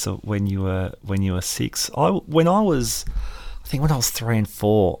with cancer when you were 6. When I was 3 and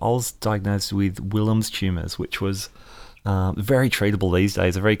 4, I was diagnosed with Willem's tumours, which was very treatable these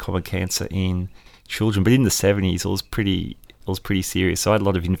days, a very common cancer in children. But in the 70s, it was pretty serious. So I had a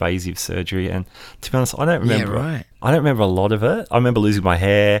lot of invasive surgery, and to be honest, I don't remember. Yeah, right. I don't remember a lot of it. I remember losing my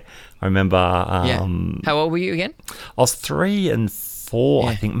hair. I remember. How old were you again? I was 3 and 4,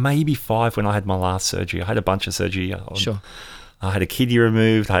 I think, maybe 5 when I had my last surgery. I had a bunch of surgery. Sure. I had a kidney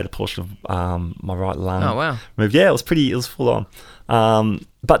removed. I had a portion of my right lung removed. Yeah, it was full on.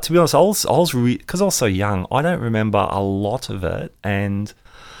 But to be honest, because I was so young, I don't remember a lot of it. And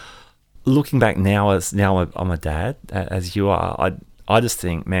looking back now, I'm a dad, as you are, I just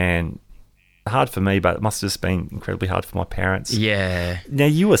think, man, hard for me, but it must have just been incredibly hard for my parents. Yeah. Now,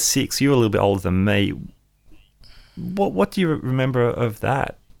 you were 6. You were a little bit older than me. What do you remember of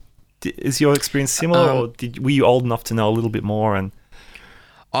that? Is your experience similar, or were you old enough to know a little bit more? And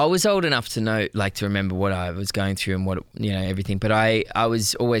I was old enough to know, to remember what I was going through and what, everything. But I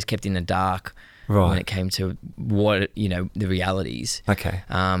was always kept in the dark when it came to what, the realities. Okay.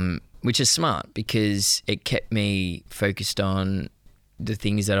 Which is smart, because it kept me focused on the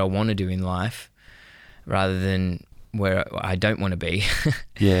things that I want to do in life rather than where I don't want to be.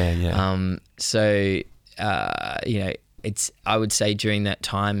 Yeah. So, I would say during that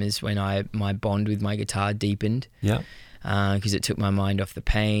time is when my bond with my guitar deepened. Yeah. Because it took my mind off the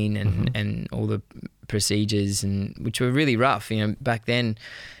pain and all the procedures, and which were really rough. Back then,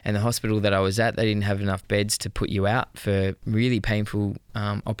 and the hospital that I was at, they didn't have enough beds to put you out for really painful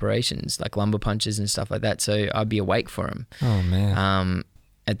operations like lumbar punctures and stuff like that. So I'd be awake for them. Oh man.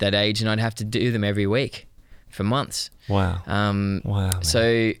 At that age, and I'd have to do them every week for months. Wow. Wow. Man.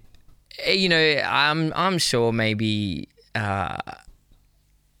 So, I'm sure maybe.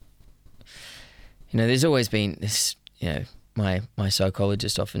 There's always been this. My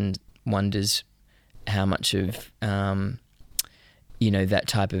psychologist often wonders how much of that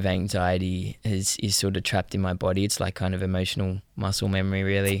type of anxiety is sort of trapped in my body. It's like kind of emotional muscle memory,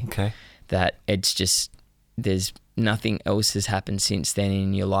 really. Okay. That it's just there's nothing else has happened since then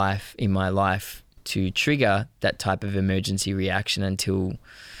in my life to trigger that type of emergency reaction until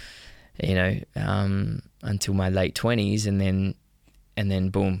my late 20s, and then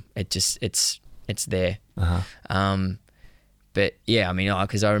boom, it's there. But yeah, I mean,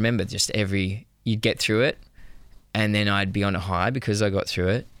 because I remember just you'd get through it, and then I'd be on a high because I got through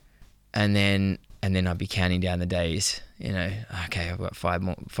it, and then I'd be counting down the days. Okay, I've got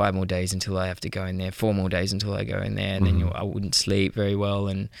 5 more days until I have to go in there. 4 more days until I go in there, and then I wouldn't sleep very well,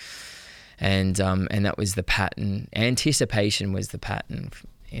 and that was the pattern. Anticipation was the pattern.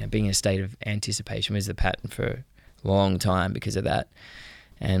 Being in a state of anticipation was the pattern for a long time because of that.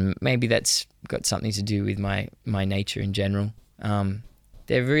 And maybe that's got something to do with my nature in general.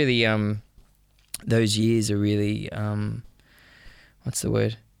 They're really, those years are really, what's the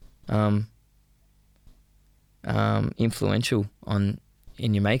word? Influential in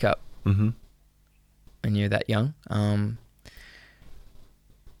your makeup. Mm-hmm. When you're that young.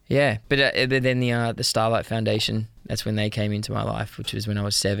 Yeah, but then the Starlight Foundation, that's when they came into my life, which was when I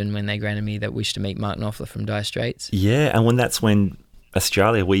was 7, when they granted me that wish to meet Mark Knopfler from Dire Straits. Yeah, and that's when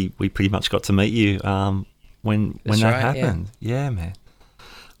Australia, we pretty much got to meet you when that happened. Yeah, man.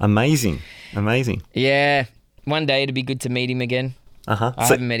 Amazing. Yeah, one day it'd be good to meet him again. I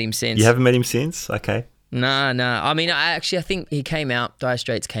haven't met him since. You haven't met him since? Okay. No. I mean, I think he came out, Dire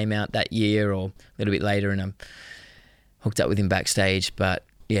Straits came out that year or a little bit later, and I'm hooked up with him backstage, but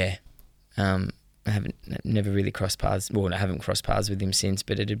yeah, I never really crossed paths. Well, I haven't crossed paths with him since,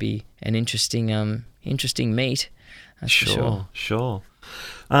 but it'd be an interesting meet. That's sure.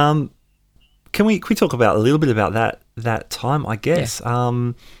 Can we talk about a little bit about that time? I guess.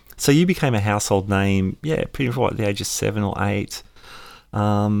 Yeah. So you became a household name. Yeah, pretty much at the age of 7 or 8.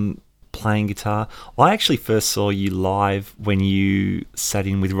 Playing guitar. I actually first saw you live when you sat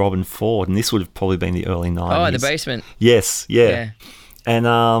in with Robben Ford, and this would have probably been the early 90s. Oh, the basement. Yes. Yeah. And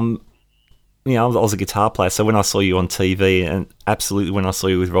I was a guitar player, so when I saw you on TV, and absolutely when I saw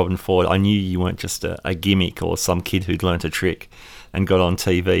you with Robben Ford, I knew you weren't just a gimmick or some kid who'd learnt a trick and got on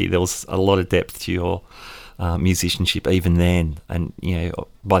TV. There was a lot of depth to your musicianship even then, and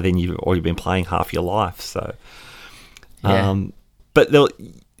by then you've already been playing half your life. So, but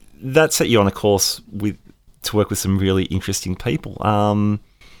that set you on a course with to work with some really interesting people. What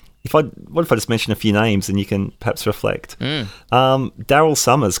if I just mention a few names and you can perhaps reflect? Daryl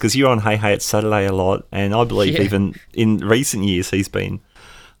Summers, because you're on Hey Hey It's Saturday a lot, and I believe even in recent years he's been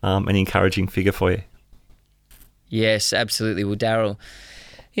an encouraging figure for you. Yes, absolutely. Well, Daryl,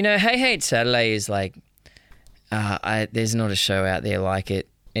 Hey Hey It's Saturday is like, there's not a show out there like it.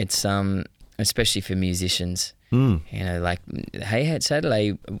 It's especially for musicians. Like Hey Hey It's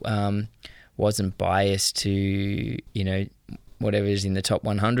Saturday wasn't biased to whatever is in the top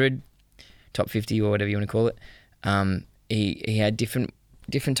 100, top 50, or whatever you want to call it. He had different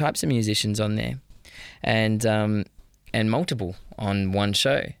types of musicians on there, and multiple on one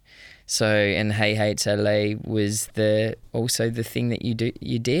show. So, and Hey Hey It's Saturday was also the thing that you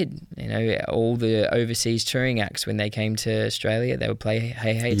did. All the overseas touring acts, when they came to Australia, they would play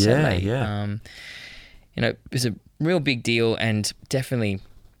Hey Hey It's Saturday. Yeah. It was a real big deal, and definitely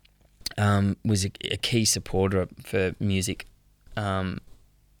was a key supporter for music.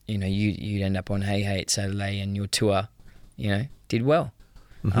 You'd end up on Hey Hey It's Saturday, and your tour, did well.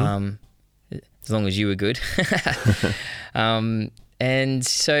 As long as you were good. And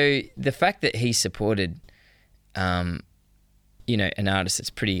so the fact that he supported, an artist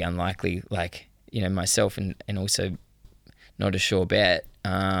that's pretty unlikely, like, myself, and also not a sure bet,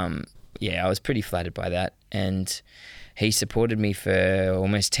 I was pretty flattered by that. And he supported me for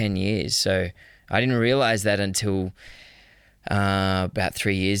almost 10 years. So I didn't realize that until about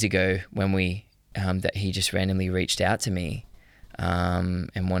 3 years ago, when that he just randomly reached out to me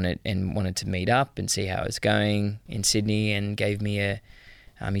and wanted to meet up and see how it was going in Sydney, and gave me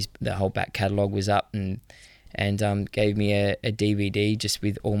the whole back catalogue was up, and gave me a DVD just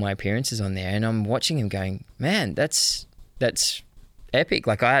with all my appearances on there. And I'm watching him going, man, that's epic.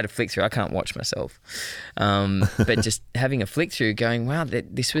 Like, I had a flick through. I can't watch myself, but just having a flick through, going, wow,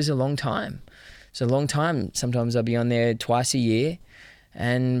 this was a long time. It's a long time. Sometimes I'll be on there twice a year,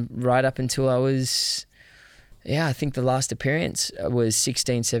 and right up until I was, I think the last appearance was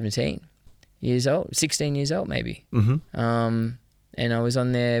 17 years old, 16 years old maybe. And I was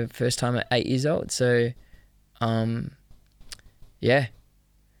on there first time at 8 years old. So,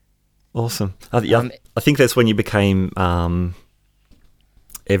 Awesome. I think that's when you became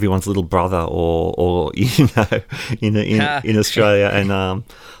everyone's little brother, or in Australia.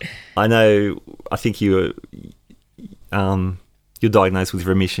 And I think you're diagnosed with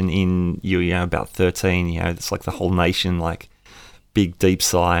remission in about 13. It's like the whole nation, like, big deep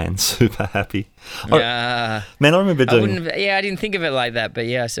sigh and super happy. Yeah, man, I remember doing. I didn't think of it like that, but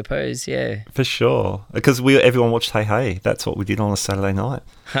I suppose, for sure, because everyone watched Hey Hey. That's what we did on a Saturday night.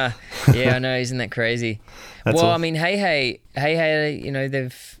 I know, isn't that crazy? Well, awesome. I mean, Hey Hey,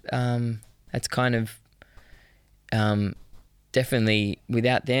 they've that's kind of definitely,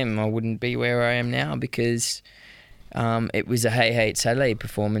 without them, I wouldn't be where I am now, because it was a Hey Hey It's Saturday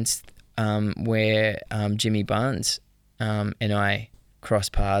performance where Jimmy Barnes and I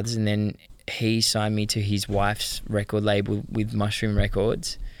crossed paths, and then he signed me to his wife's record label with Mushroom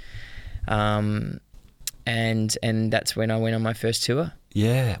Records, and that's when I went on my first tour.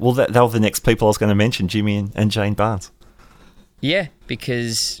 Yeah, well, they were the next people I was going to mention, Jimmy and Jane Barnes. Yeah,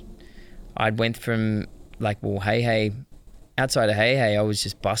 because I went from Hey Hey, outside of Hey Hey, I was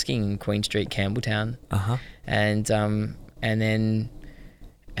just busking in Queen Street, Campbelltown, and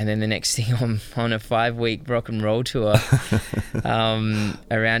then the next thing, I'm on a 5-week rock and roll tour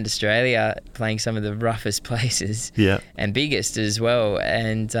around Australia, playing some of the roughest places, and biggest as well.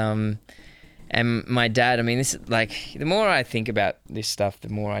 And my dad, I mean, this is the more I think about this stuff, the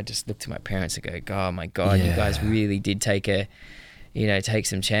more I just look to my parents and go, oh my God, you guys really did take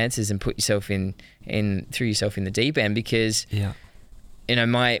some chances and threw yourself in the deep end, because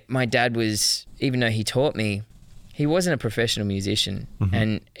my dad was, even though he taught me, he wasn't a professional musician,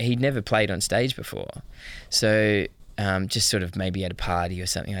 and he'd never played on stage before. So just sort of maybe at a party or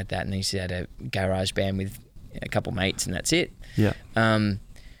something like that, and he used to have a garage band with a couple mates, and that's it.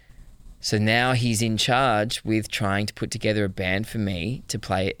 So now he's in charge with trying to put together a band for me to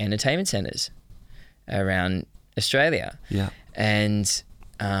play at entertainment centres around Australia. And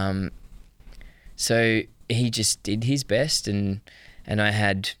so he just did his best, and I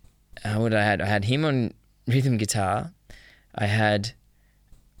had I had him on rhythm guitar. I had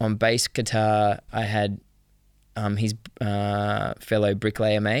on bass guitar, I had his fellow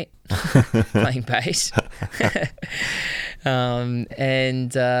bricklayer mate playing bass. And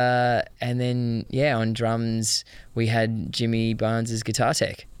then on drums we had Jimmy Barnes's guitar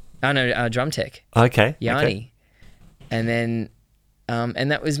tech. Drum tech. Okay. Yanni. Okay. And then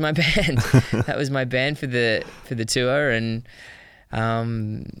and that was my band. That was my band for the tour, and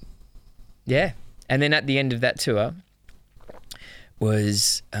And then at the end of that tour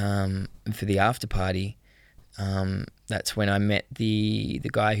was for the after party. That's when I met the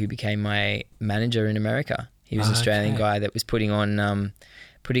guy who became my manager in America. He was an Australian guy that was putting on an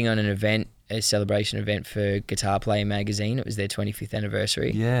event, a celebration event for Guitar Player magazine. It was their 25th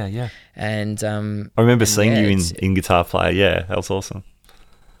anniversary. Yeah. And I remember seeing you in Guitar Player. Yeah, that was awesome.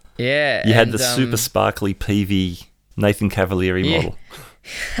 Yeah. You had the super sparkly PV Nathan Cavalieri model.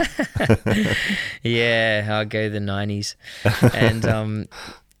 Yeah, I'll go the 90s. And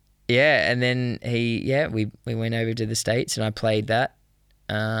and then we went over to the States and I played that.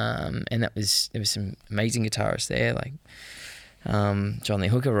 And there was some amazing guitarists there, like John Lee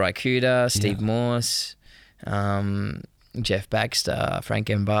Hooker, Ry Cooder, Steve Morse, Jeff Baxter, Frank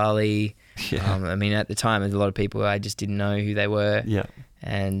Mbali. Yeah. I mean, at the time, there's a lot of people I just didn't know who they were. Yeah.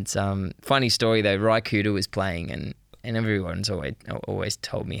 And funny story though, Ry Cooder was playing, and everyone's always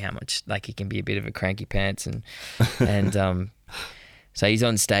told me how much like he can be a bit of a cranky pants, and so he's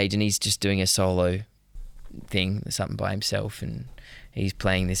on stage and he's just doing a solo thing, something by himself, and he's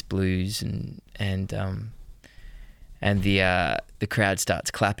playing this blues, and the crowd starts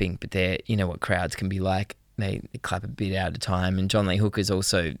clapping, but you know what crowds can be like. They clap a bit out of time, and John Lee Hooker's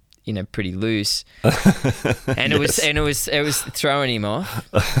also, you know, pretty loose, and it was throwing him off.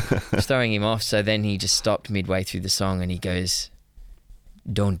 So then he just stopped midway through the song and he goes,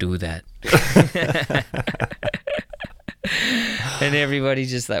 "Don't do that." And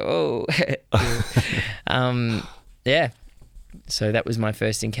everybody's just like, "Oh." Yeah. So that was my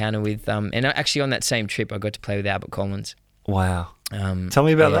first encounter with, and actually on that same trip I got to play with Albert Collins. Wow. Tell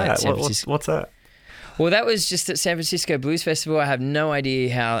me about that. What's that? Well, that was just at San Francisco Blues Festival. I have no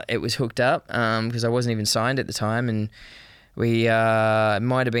idea how it was hooked up because I wasn't even signed at the time, and we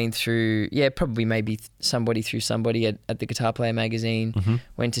might have been through, probably maybe somebody at the Guitar Player magazine. Mm-hmm.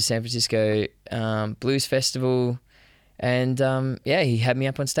 Went to San Francisco Blues Festival, and he had me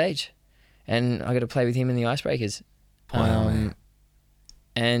up on stage, and I got to play with him in the Icebreakers. Wow, man.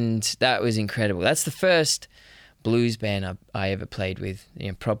 And that was incredible. That's the first blues band I ever played with,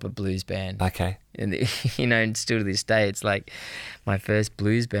 proper blues band. Okay. And and still to this day, it's like my first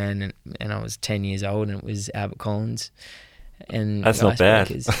blues band, and I was 10 years old, and it was Albert Collins. And that's not bad.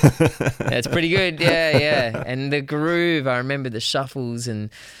 That's pretty good, yeah. And the groove, I remember the shuffles, and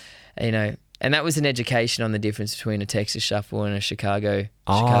and that was an education on the difference between a Texas shuffle and a Chicago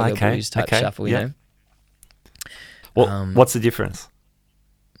blues type shuffle. You know. Well, what's the difference?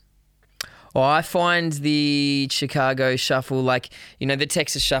 Well, I find the Chicago shuffle, the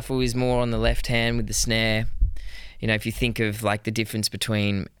Texas shuffle is more on the left hand with the snare. If you think of like the difference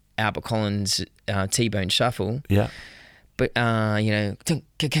between Albert Collins' T-Bone shuffle, but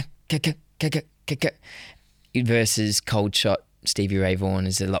versus Cold Shot Stevie Ray Vaughan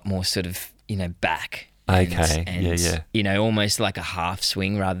is a lot more sort of back. Okay, and almost like a half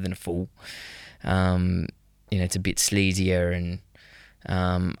swing rather than a full. It's a bit sleazier, and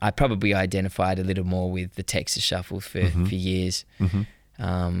I probably identified a little more with the Texas shuffle for years. Mm-hmm.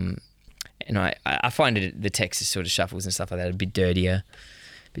 And I find the Texas sort of shuffles and stuff like that a bit dirtier,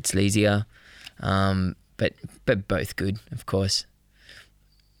 a bit sleazier, but both good, of course.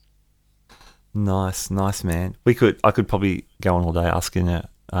 Nice, man. I could probably go on all day asking it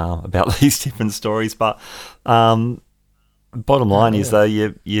about these different stories, but bottom line is though,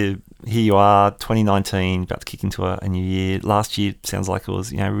 you here you are, 2019, about to kick into a new year. Last year sounds like it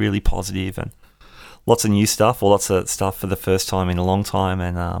was really positive, and lots of new stuff, or lots of stuff for the first time in a long time.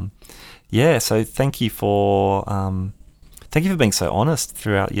 And so thank you for being so honest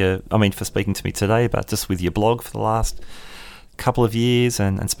throughout for speaking to me today, but just with your blog for the last couple of years,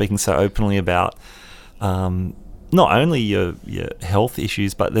 and speaking so openly about not only your health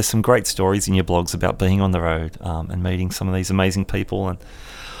issues, but there's some great stories in your blogs about being on the road and meeting some of these amazing people and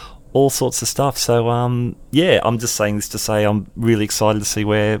all sorts of stuff. So I'm just saying this to say I'm really excited to see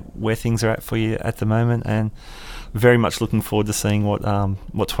where things are at for you at the moment, and very much looking forward to seeing what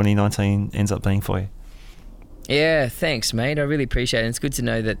 2019 ends up being for you. Yeah, thanks, mate. I really appreciate it. And it's good to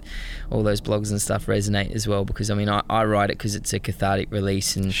know that all those blogs and stuff resonate as well, because I write it because it's a cathartic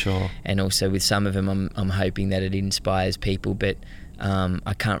release, and sure. And also with some of them, I'm hoping that it inspires people, but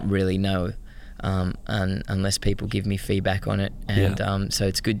I can't really know unless people give me feedback on it. And so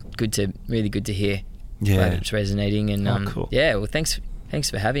it's really good to hear. Yeah, that it's resonating. And cool. Yeah, well, thanks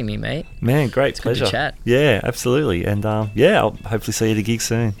for having me, mate. Man, great, it's pleasure. Good to chat. Yeah, absolutely. And I'll hopefully see you at a gig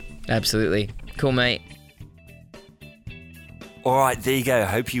soon. Absolutely. Cool, mate. All right, there you go. I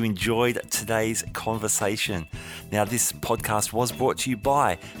hope you enjoyed today's conversation. Now, this podcast was brought to you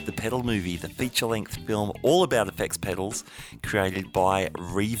by The Pedal Movie, the feature-length film all about effects pedals, created by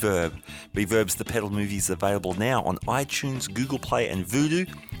Reverb. Reverb's The Pedal Movie is available now on iTunes, Google Play, and Vudu.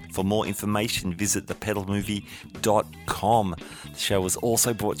 For more information, visit thepedalmovie.com. The show was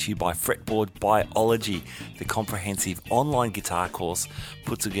also brought to you by Fretboard Biology, the comprehensive online guitar course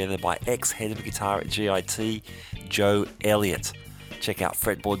put together by ex-head of guitar at GIT, Joe Elliott. Check out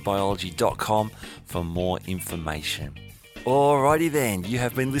fretboardbiology.com for more information. Alrighty then, you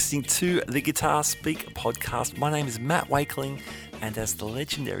have been listening to the Guitar Speak podcast. My name is Matt Wakeling, and as the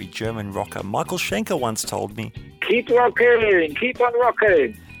legendary German rocker Michael Schenker once told me, keep rocking, keep on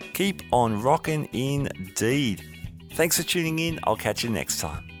rocking. Keep on rocking indeed. Thanks for tuning in. I'll catch you next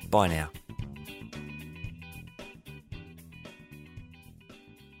time. Bye now.